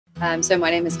So my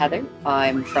name is Heather.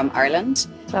 I'm from Ireland.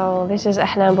 So this is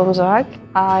Ahlan Boumzouak.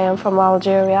 I am from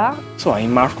Algeria. So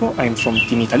I'm Marco. I'm from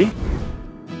Team Italy.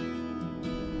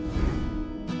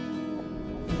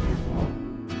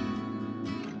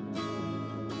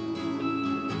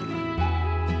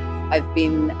 I've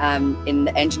been in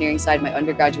the engineering side. My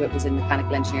undergraduate was in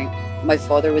mechanical engineering. My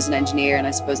father was an engineer, and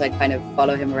I suppose I'd kind of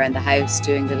follow him around the house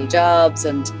doing little jobs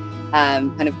and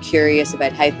kind of curious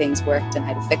about how things worked and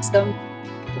how to fix them.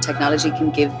 The technology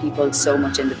can give people so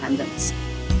much independence.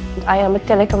 I am a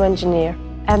telecom engineer,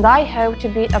 and I hope to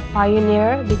be a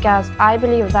pioneer because I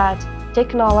believe that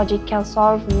technology can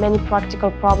solve many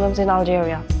practical problems in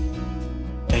Algeria.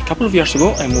 A couple of years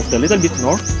ago, I moved a little bit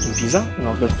north in Pisa in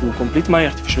order to complete my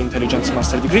artificial intelligence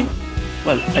master degree.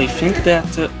 Well, I think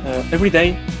that every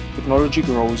day technology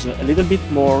grows a little bit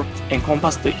more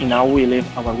encompassed in how we live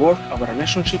our work, our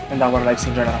relationship, and our lives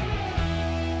in general.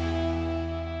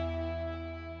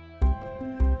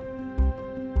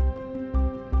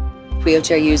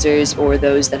 Wheelchair users or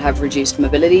those that have reduced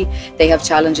mobility, they have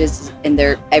challenges in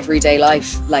their everyday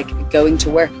life, like going to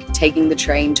work, taking the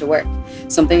train to work.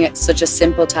 Something that's such a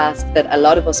simple task that a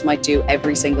lot of us might do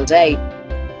every single day.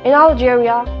 In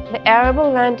Algeria, the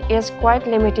arable land is quite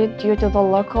limited due to the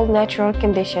local natural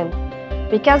condition.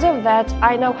 Because of that,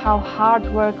 I know how hard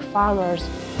work farmers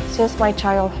since my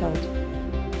childhood.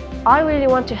 I really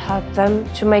want to help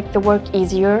them to make the work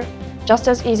easier, just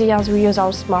as easy as we use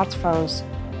our smartphones.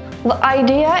 The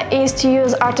idea is to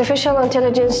use artificial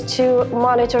intelligence to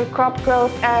monitor crop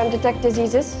growth and detect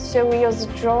diseases, so we use a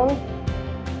drone.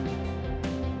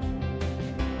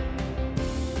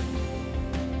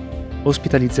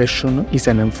 Hospitalization is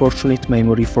an unfortunate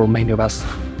memory for many of us,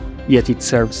 yet it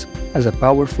serves as a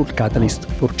powerful catalyst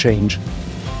for change.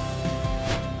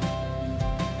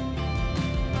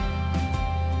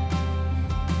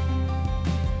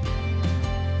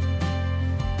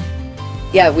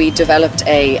 Yeah, we developed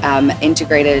a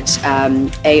integrated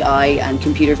AI and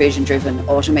computer vision driven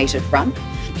automated ramp.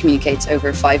 It communicates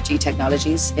over 5G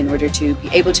technologies in order to be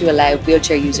able to allow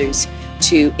wheelchair users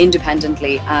to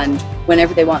independently and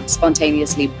whenever they want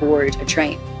spontaneously board a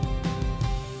train.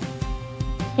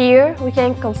 Here we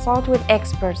can consult with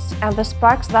experts, and the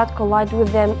sparks that collide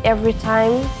with them every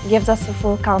time gives us a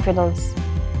full confidence.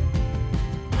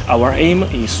 Our aim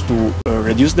is to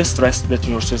reduce the stress that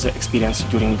nurses experience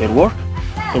during their work,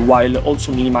 while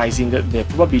also minimizing the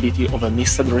probability of a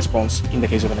missed response in the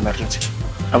case of an emergency.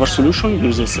 Our solution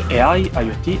uses AI,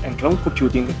 IoT, and cloud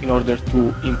computing in order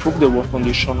to improve the work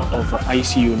condition of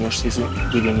ICU nurses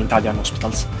within Italian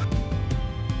hospitals.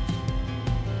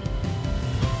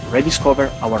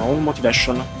 Rediscover our own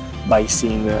motivation by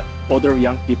seeing other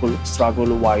young people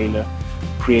struggle while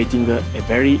creating a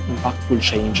very impactful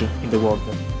change in the world.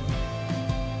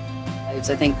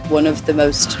 I think one of the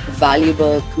most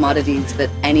valuable commodities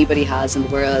that anybody has in the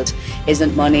world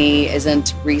isn't money,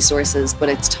 isn't resources, but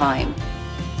it's time.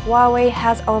 Huawei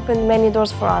has opened many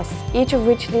doors for us, each of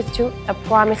which leads to a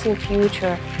promising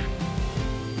future.